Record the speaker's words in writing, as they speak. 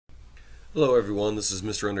Hello everyone, this is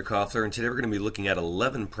Mr. Underkoffler, and today we're going to be looking at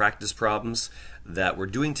 11 practice problems that we're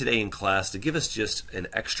doing today in class to give us just an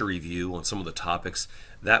extra review on some of the topics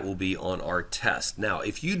that will be on our test. Now,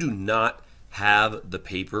 if you do not have the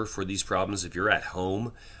paper for these problems, if you're at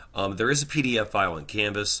home, there is a PDF file on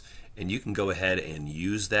Canvas, and you can go ahead and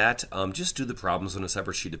use that. Just do the problems on a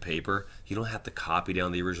separate sheet of paper. You don't have to copy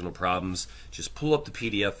down the original problems. Just pull up the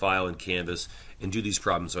PDF file in Canvas and do these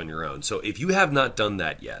problems on your own. So if you have not done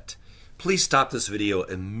that yet, please stop this video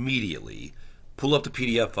immediately, pull up the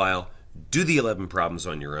PDF file, do the 11 problems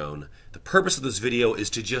on your own. The purpose of this video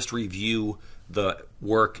is to just review the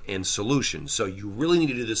work and solution. So you really need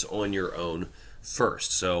to do this on your own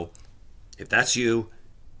first. So if that's you,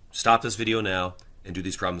 stop this video now and do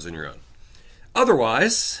these problems on your own.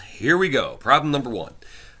 Otherwise, here we go. Problem number 1.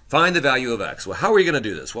 Find the value of x. Well, how are we going to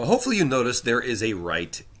do this? Well, hopefully you notice there is a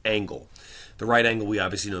right angle. The right angle we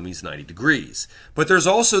obviously know means 90 degrees. But there's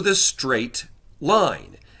also this straight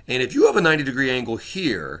line. And if you have a 90-degree angle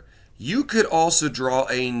here, you could also draw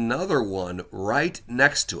another one right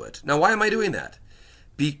next to it. Now, why am I doing that?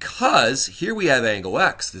 Because here we have angle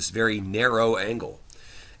x, this very narrow angle.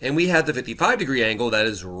 And we have the 55-degree angle that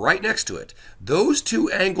is right next to it. Those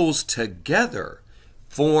two angles together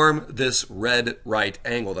form this red right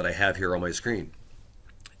angle that I have here on my screen.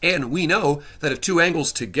 And we know that if two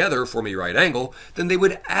angles together form a right angle, then they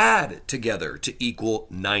would add together to equal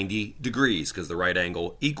 90 degrees, because the right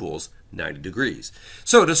angle equals 90 degrees.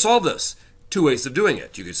 So to solve this, two ways of doing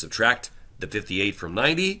it. You could subtract the 58 from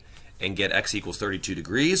 90 and get x equals 32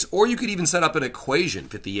 degrees, or you could even set up an equation,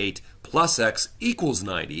 58 plus x equals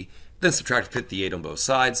 90, then subtract 58 on both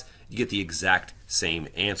sides. You get the exact same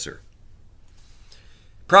answer.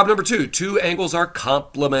 Problem number 2, two angles are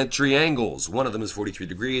complementary angles. One of them is 43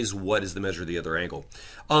 degrees. What is the measure of the other angle?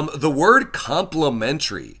 The word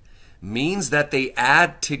complementary means that they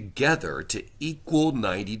add together to equal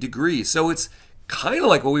 90 degrees. So it's kind of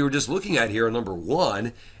like what we were just looking at here on number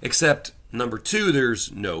 1, except number 2, there's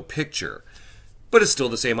no picture. But it's still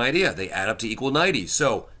the same idea. They add up to equal 90.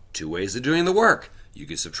 So two ways of doing the work. You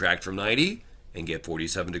can subtract from 90 and get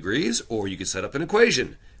 47 degrees, or you can set up an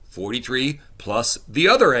equation. 43 plus the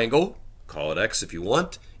other angle, call it x if you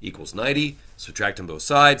want, equals 90. Subtract on both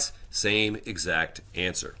sides, same exact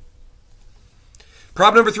answer.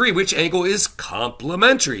 Problem number 3, which angle is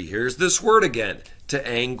complementary? Here's this word again, to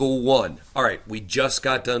angle 1. All right, we just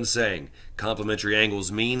got done saying complementary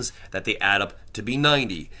angles means that they add up to be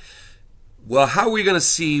 90. Well, how are we going to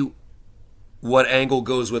see what angle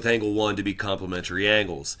goes with angle 1 to be complementary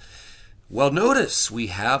angles? Well, notice we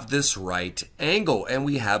have this right angle and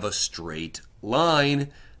we have a straight line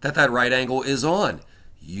that right angle is on.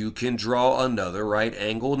 You can draw another right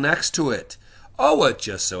angle next to it. Oh, it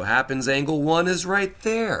just so happens angle 1 is right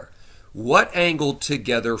there. What angle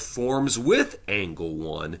together forms with angle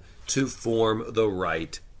 1 to form the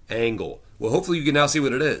right angle? Well, hopefully you can now see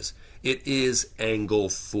what it is. It is angle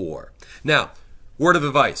 4. Now, word of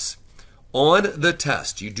advice. On the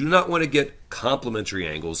test, you do not want to get complementary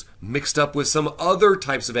angles mixed up with some other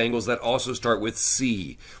types of angles that also start with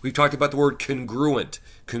C. We've talked about the word congruent.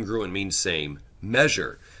 Congruent means same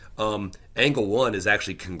measure. Angle 1 is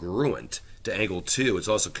actually congruent to angle 2. It's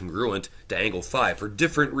also congruent to angle 5 for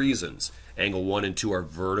different reasons. Angle 1 and 2 are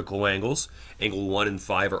vertical angles. Angle 1 and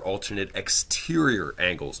 5 are alternate exterior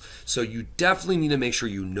angles. So you definitely need to make sure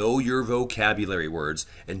you know your vocabulary words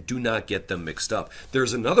and do not get them mixed up.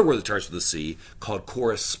 There's another word that starts with a C called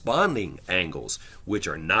corresponding angles, which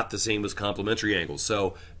are not the same as complementary angles.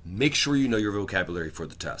 So make sure you know your vocabulary for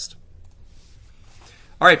the test.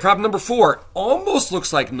 All right, problem number 4 almost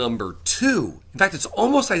looks like number 2. In fact, it's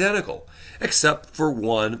almost identical, except for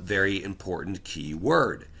one very important key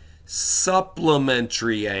word.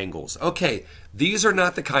 Supplementary angles. Okay, these are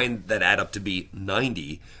not the kind that add up to be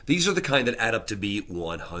 90. These are the kind that add up to be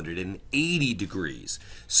 180 degrees.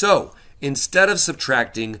 So instead of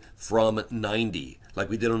subtracting from 90, like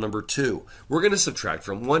we did on number 2, we're going to subtract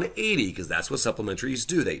from 180 because that's what supplementaries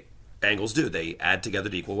do. Angles do. They add together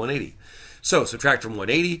to equal 180. So subtract from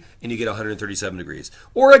 180 and you get 137 degrees.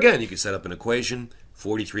 Or again, you can set up an equation.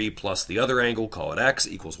 43 plus the other angle, call it x,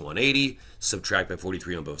 equals 180. Subtract by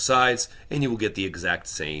 43 on both sides, and you will get the exact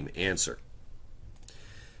same answer.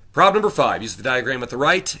 Problem number 5, use the diagram at the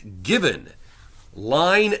right. Given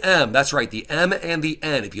line M, that's right, the M and the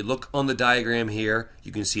N. If you look on the diagram here,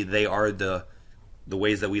 you can see they are the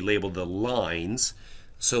ways that we label the lines.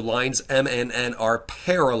 So lines M and N are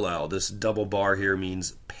parallel. This double bar here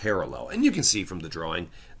means parallel. And you can see from the drawing,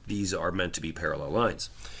 these are meant to be parallel lines.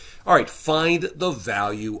 All right, find the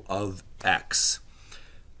value of x.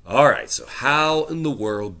 All right, so how in the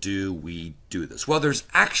world do we do this? Well, there's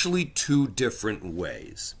actually two different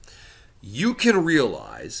ways. You can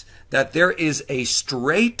realize that there is a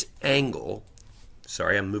straight angle.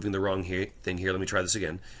 Sorry, I'm moving the wrong thing here. Let me try this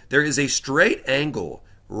again. There is a straight angle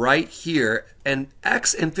right here, and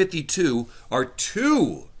x and 52 are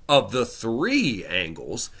two of the three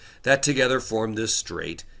angles that together form this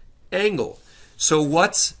straight angle. So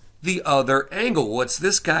what's the other angle? What's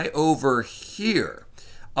this guy over here?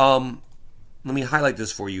 Let me highlight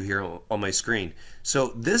this for you here on my screen.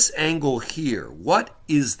 So this angle here, what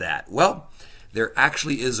is that? Well, there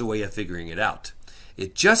actually is a way of figuring it out.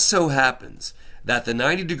 It just so happens that the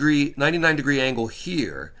 99 degree angle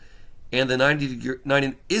here and the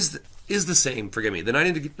 90 is the same, forgive me, the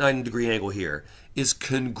 99 degree angle here is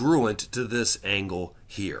congruent to this angle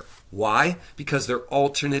here. Why? Because they're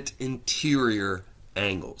alternate interior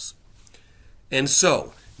angles. And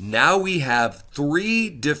so now we have three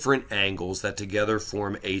different angles that together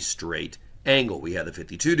form a straight angle. We have the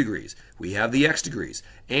 52 degrees, we have the x degrees,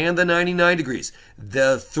 and the 99 degrees.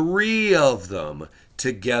 The three of them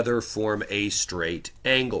together form a straight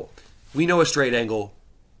angle. We know a straight angle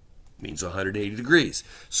means 180 degrees.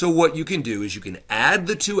 So what you can do is you can add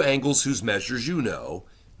the two angles whose measures you know,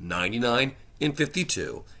 99 and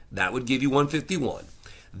 52. That would give you 151.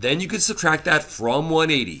 Then you can subtract that from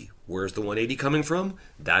 180. Where's the 180 coming from?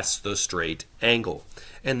 That's the straight angle.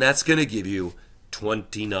 And that's going to give you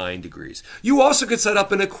 29 degrees. You also could set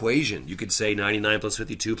up an equation. You could say 99 plus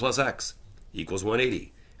 52 plus x equals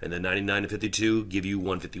 180. And then 99 and 52 give you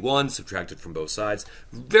 151, subtract it from both sides.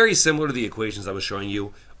 Very similar to the equations I was showing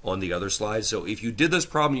you on the other slide. So if you did this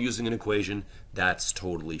problem using an equation, that's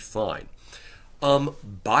totally fine.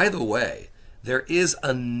 By the way, there is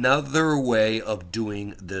another way of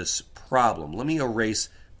doing this problem. Let me erase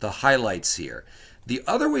the highlights here. The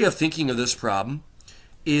other way of thinking of this problem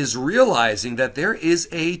is realizing that there is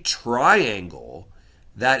a triangle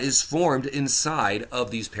that is formed inside of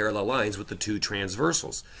these parallel lines with the two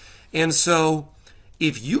transversals. And so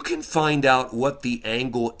if you can find out what the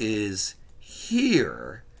angle is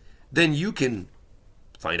here, then you can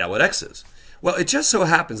find out what x is. Well, it just so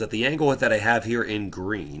happens that the angle that I have here in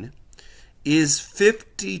green is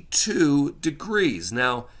 52 degrees.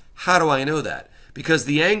 Now, how do I know that? Because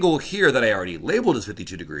the angle here that I already labeled as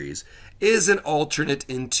 52 degrees is an alternate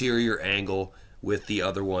interior angle with the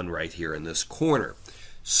other one right here in this corner.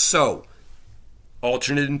 So,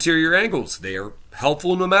 alternate interior angles, they are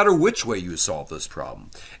helpful no matter which way you solve this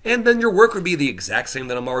problem. And then your work would be the exact same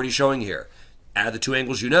that I'm already showing here. Add the two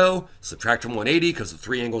angles you know, subtract from 180 because the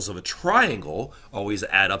three angles of a triangle always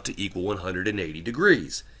add up to equal 180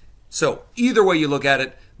 degrees. So either way you look at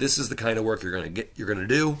it, this is the kind of work you're going to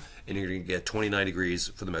do, and you're going to get 29 degrees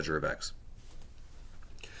for the measure of x.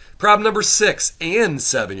 Problem number 6 and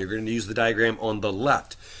 7, you're going to use the diagram on the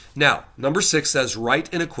left. Now, number 6 says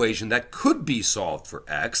write an equation that could be solved for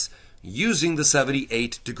x using the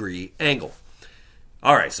 78 degree angle.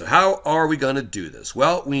 All right, so how are we going to do this?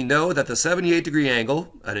 Well, we know that the 78 degree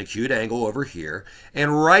angle, an acute angle over here,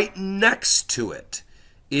 and right next to it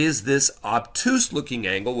is this obtuse looking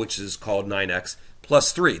angle, which is called 9x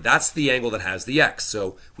plus 3. That's the angle that has the x.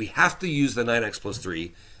 So we have to use the 9x plus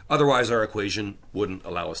 3. Otherwise, our equation wouldn't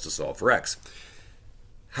allow us to solve for x.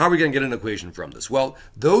 How are we going to get an equation from this? Well,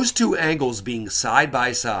 those two angles being side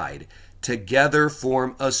by side together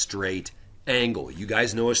form a straight angle. You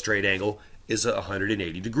guys know a straight angle is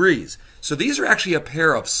 180 degrees. So these are actually a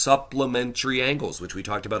pair of supplementary angles, which we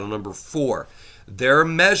talked about on number 4. Their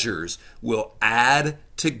measures will add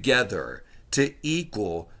together to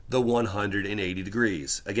equal the 180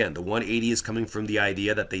 degrees. Again, the 180 is coming from the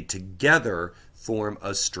idea that they together form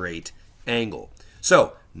a straight angle.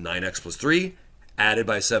 So 9x plus 3 added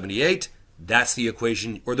by 78, that's the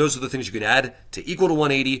equation, or those are the things you can add to equal to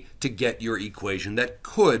 180 to get your equation that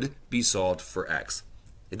could be solved for x.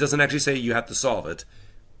 It doesn't actually say you have to solve it.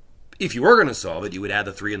 If you were going to solve it, you would add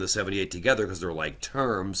the 3 and the 78 together because they're like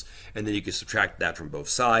terms, and then you can subtract that from both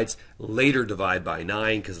sides. Later divide by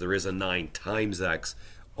 9 because there is a 9 times x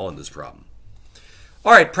on this problem.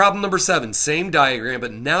 All right, problem number 7, same diagram,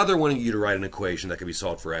 but now they're wanting you to write an equation that can be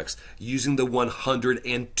solved for x using the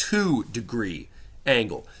 102 degree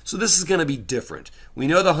angle. So this is going to be different. We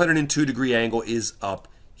know the 102 degree angle is up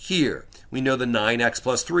here. We know the 9x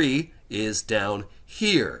plus 3 is down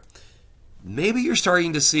here. Maybe you're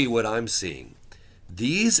starting to see what I'm seeing.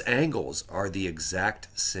 These angles are the exact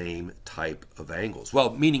same type of angles.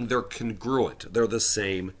 Well, meaning they're congruent. They're the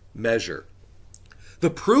same measure. The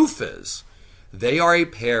proof is they are a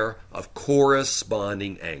pair of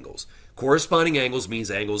corresponding angles. Corresponding angles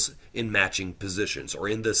means angles in matching positions or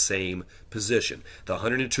in the same position. The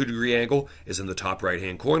 102 degree angle is in the top right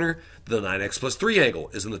hand corner. The 9x plus 3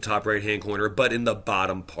 angle is in the top right hand corner, but in the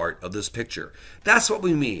bottom part of this picture. That's what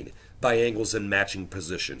we mean by angles in matching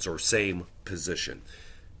positions or same position.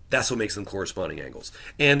 That's what makes them corresponding angles.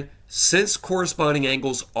 And since corresponding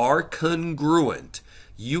angles are congruent,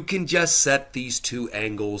 you can just set these two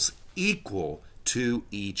angles equal to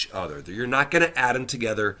each other. You're not going to add them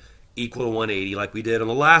together equal to 180 like we did on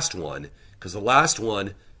the last one, because the last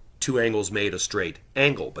one, two angles made a straight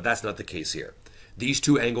angle, but that's not the case here. These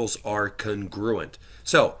two angles are congruent.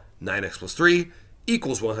 So 9x plus 3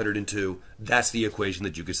 equals 102. That's the equation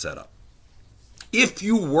that you could set up. If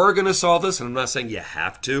you were going to solve this, and I'm not saying you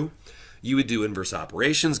have to, you would do inverse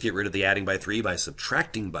operations, get rid of the adding by 3 by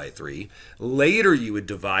subtracting by 3. Later you would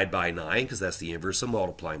divide by 9, because that's the inverse of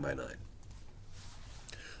multiplying by 9.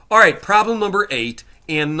 All right, problem number 8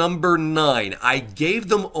 and number 9. I gave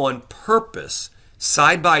them on purpose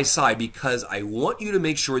side by side because I want you to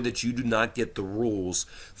make sure that you do not get the rules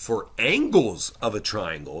for angles of a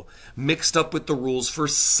triangle mixed up with the rules for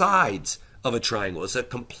sides of a triangle. It's a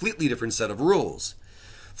completely different set of rules.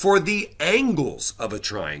 For the angles of a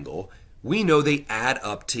triangle, we know they add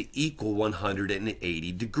up to equal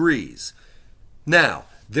 180 degrees. Now,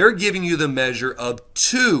 they're giving you the measure of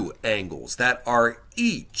two angles that are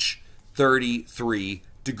each 33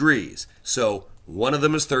 degrees. So one of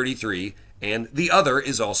them is 33 and the other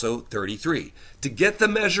is also 33. To get the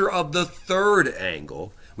measure of the third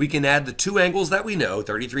angle, we can add the two angles that we know,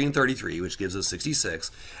 33 and 33, which gives us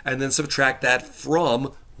 66, and then subtract that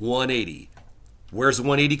from 180. Where's the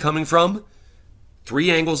 180 coming from?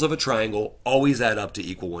 Three angles of a triangle always add up to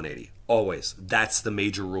equal 180. Always. That's the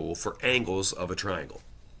major rule for angles of a triangle.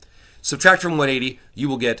 Subtract from 180, you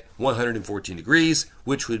will get 114 degrees,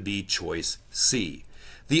 which would be choice C.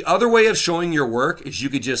 The other way of showing your work is you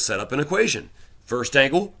could just set up an equation. First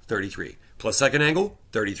angle, 33. Plus second angle,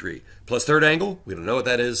 33. Plus third angle, we don't know what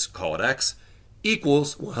that is, call it x,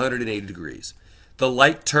 equals 180 degrees. The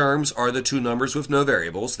like terms are the two numbers with no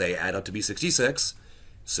variables. They add up to be 66.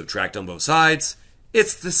 Subtract on both sides.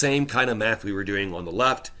 It's the same kind of math we were doing on the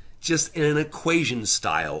left, just in an equation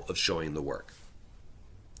style of showing the work.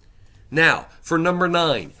 Now, for number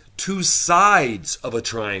 9, two sides of a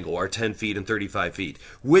triangle are 10 feet and 35 feet.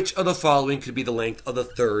 Which of the following could be the length of the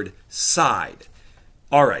third side?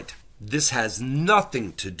 All right, this has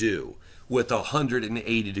nothing to do with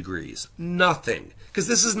 180 degrees. Nothing, because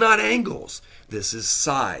this is not angles. This is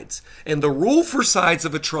sides. And the rule for sides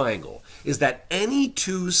of a triangle is that any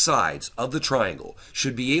two sides of the triangle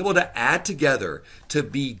should be able to add together to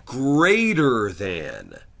be greater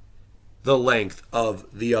than the length of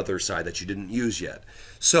the other side that you didn't use yet.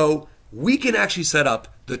 So we can actually set up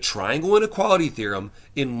the triangle inequality theorem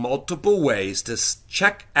in multiple ways to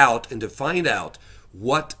check out and to find out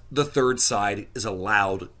what the third side is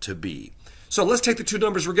allowed to be. So let's take the two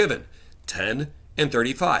numbers we're given, 10 and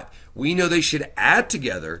 35. We know they should add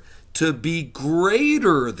together to be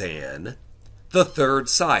greater than the third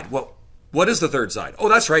side. Well, what is the third side? Oh,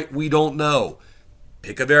 that's right, we don't know.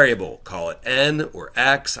 Pick a variable, call it n or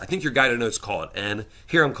x. I think your guided notes call it n.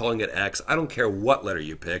 Here I'm calling it x. I don't care what letter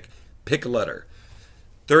you pick. Pick a letter.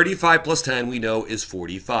 35 plus 10 we know is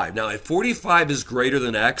 45. Now if 45 is greater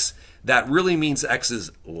than x, that really means x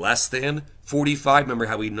is less than 45. Remember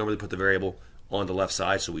how we normally put the variable on the left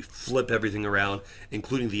side, so we flip everything around,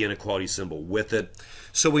 including the inequality symbol with it.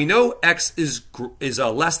 So we know x is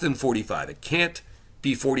less than 45. It can't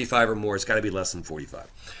be 45 or more. It's got to be less than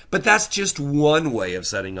 45. But that's just one way of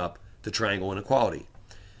setting up the triangle inequality.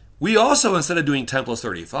 We also, instead of doing 10 plus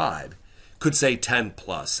 35, could say 10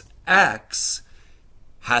 plus x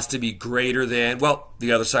has to be greater than, well,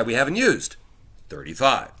 the other side we haven't used,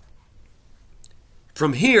 35.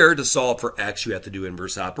 From here, to solve for x, you have to do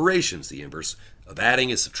inverse operations. The inverse of adding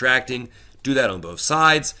is subtracting. Do that on both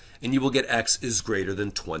sides, and you will get x is greater than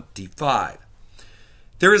 25.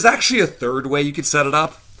 There is actually a third way you could set it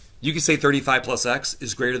up. You could say 35 plus x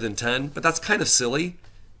is greater than 10, but that's kind of silly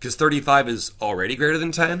because 35 is already greater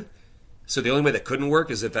than 10. So the only way that couldn't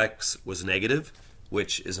work is if x was negative,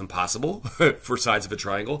 which is impossible for sides of a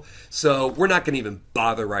triangle. So we're not going to even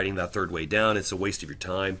bother writing that third way down. It's a waste of your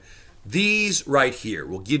time. These right here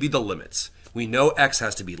will give you the limits. We know x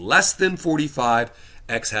has to be less than 45.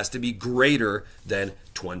 X has to be greater than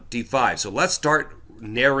 25. So let's start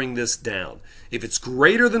narrowing this down. If it's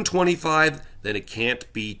greater than 25, then it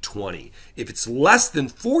can't be 20. If it's less than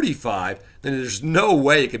 45, then there's no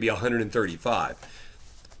way it could be 135.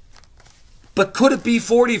 But could it be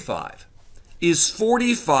 45? Is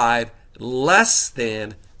 45 less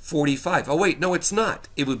than 45. Oh wait, no it's not.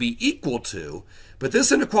 It would be equal to, but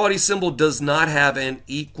this inequality symbol does not have an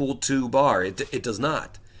equal to bar. It does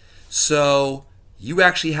not. So you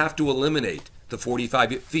actually have to eliminate the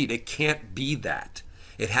 45 feet. It can't be that.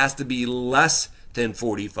 It has to be less than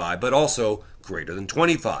 45, but also greater than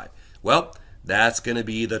 25. Well, that's going to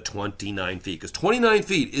be the 29 feet, because 29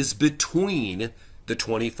 feet is between the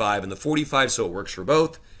 25 and the 45, so it works for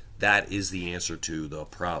both. That is the answer to the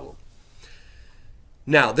problem.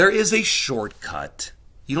 Now, there is a shortcut.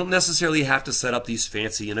 You don't necessarily have to set up these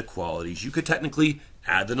fancy inequalities. You could technically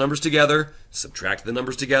add the numbers together, subtract the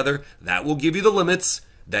numbers together. That will give you the limits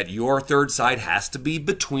that your third side has to be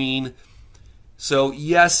between. So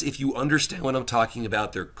yes, if you understand what I'm talking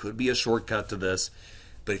about, there could be a shortcut to this.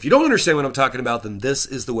 But if you don't understand what I'm talking about, then this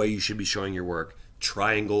is the way you should be showing your work.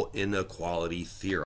 Triangle inequality theorem.